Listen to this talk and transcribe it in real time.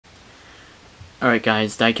Alright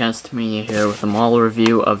guys, diecastmania here with a model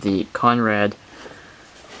review of the Conrad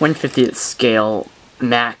 150th scale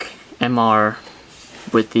Mack MR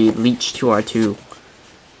with the Leach 2RII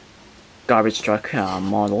garbage truck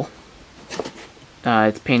model.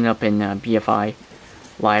 It's painted up in BFI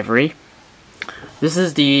livery. This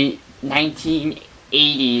is the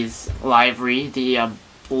 1980s livery, the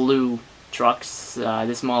blue trucks.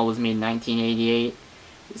 This model was made in 1988.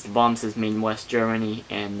 The bomb says made in West Germany,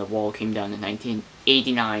 and the wall came down in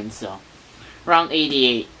 1989, so around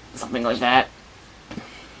 88, something like that.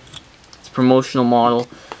 It's a promotional model.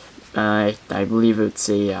 I believe it's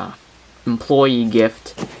a employee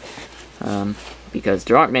gift, because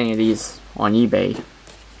there aren't many of these on eBay,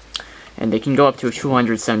 and they can go up to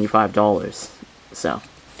 $275. So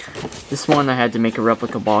this one I had to make a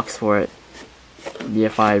replica box for it.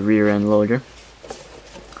 BFI rear end loader.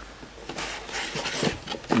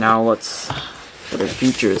 Now let's look at the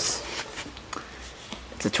features.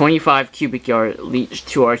 It's a 25 cubic yard Leach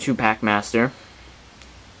 2RII Packmaster.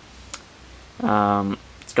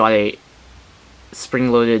 It's got a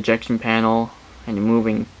spring-loaded ejection panel and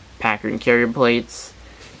moving packer and carrier plates,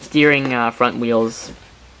 steering front wheels,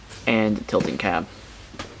 and tilting cab.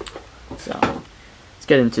 So let's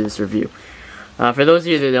get into this review. For those of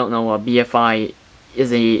you that don't know, BFI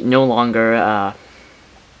is a no longer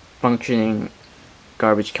functioning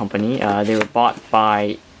garbage company. They were bought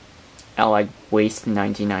by Allied Waste in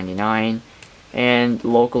 1999, and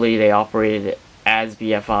locally they operated as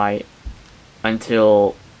BFI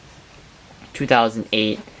until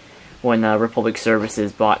 2008, when Republic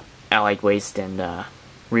Services bought Allied Waste and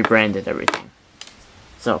rebranded everything.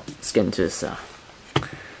 So let's get into this. So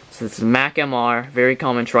it's a Mack MR, very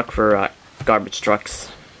common truck for garbage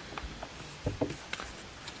trucks.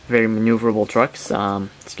 Very maneuverable trucks. As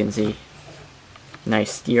you can see,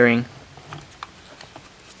 nice steering.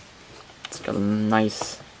 It's got a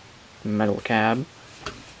nice metal cab.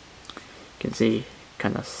 You can see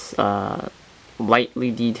kind of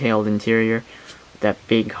lightly detailed interior. That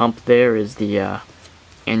big hump there is the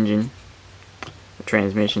engine, the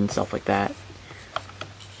transmission, stuff like that.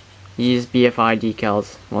 These BFI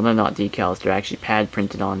decals, well, they're not decals, they're actually pad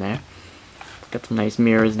printed on there. Got some nice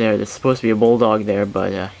mirrors there. There's supposed to be a bulldog there,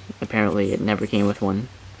 but apparently it never came with one.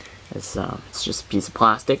 It's just a piece of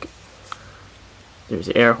plastic. There's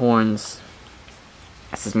air horns.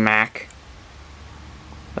 This is Mack.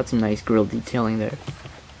 Got some nice grille detailing there.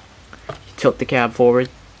 You tilt the cab forward,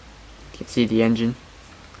 you can see the engine,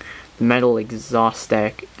 the metal exhaust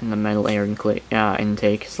stack, and the metal air intake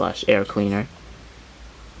 / air cleaner.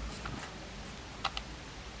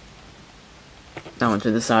 Now into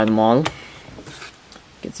the side of the model.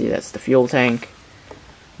 You can see that's the fuel tank,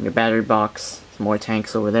 and your battery box. Some more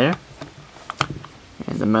tanks over there,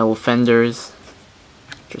 and the metal fenders,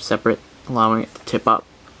 which are separate, allowing it to tip up.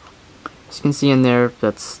 As you can see in there,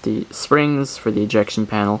 that's the springs for the ejection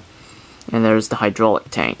panel, and there's the hydraulic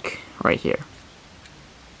tank right here.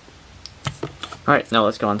 Alright, now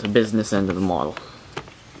let's go on to the business end of the model.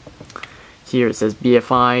 Here it says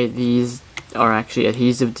BFI. These are actually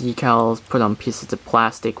adhesive decals put on pieces of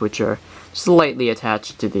plastic which are slightly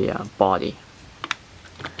attached to the body.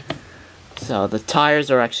 So the tires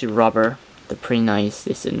are actually rubber. They're pretty nice.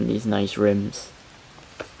 They sit in these nice rims.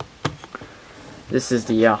 This is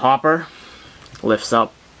the hopper. Lifts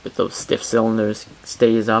up with those stiff cylinders.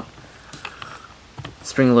 Stays up.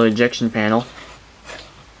 Spring-loaded ejection panel.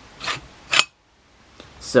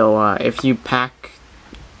 So if you pack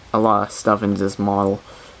a lot of stuff into this model,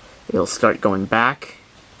 it'll start going back.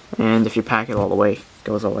 And if you pack it all the way, it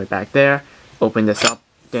goes all the way back there. Open this up,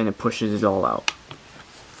 then it pushes it all out.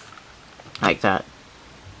 Like that.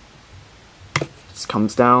 Just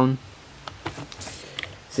comes down.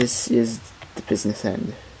 This is the business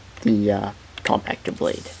end, the compactor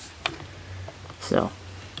blade. So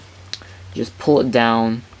just pull it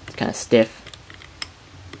down. It's kind of stiff.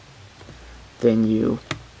 Then you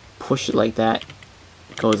push it like that.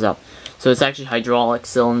 It goes up. So it's actually hydraulic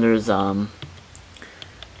cylinders that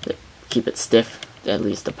keep it stiff, at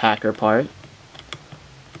least the packer part.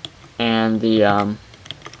 And the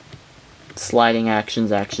sliding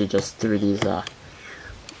action's actually just through these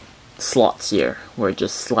slots here, where it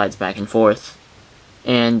just slides back and forth.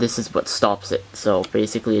 And this is what stops it. So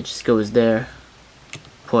basically it just goes there,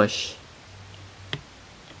 push,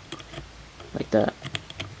 like that.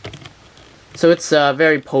 So it's a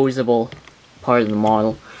very posable part of the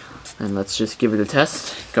model. And let's just give it a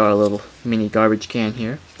test. Got our little mini garbage can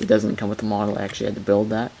here. It doesn't come with the model, I actually had to build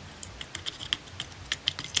that.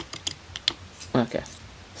 Okay,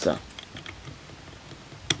 so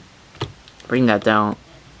bring that down,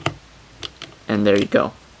 and there you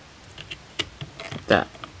go.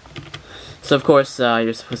 So of course,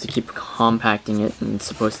 you're supposed to keep compacting it, and it's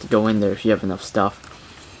supposed to go in there if you have enough stuff.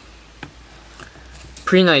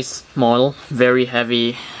 Pretty nice model, very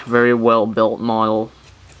heavy, very well built model.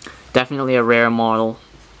 Definitely a rare model.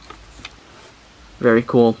 Very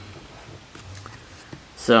cool.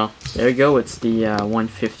 So there you go, it's the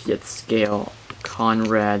 1/50th scale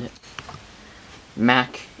Conrad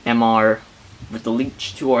Mack MR with the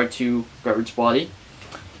Leach 2RII garbage body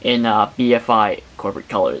in BFI corporate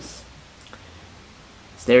colors.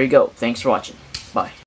 So there you go. Thanks for watching. Bye.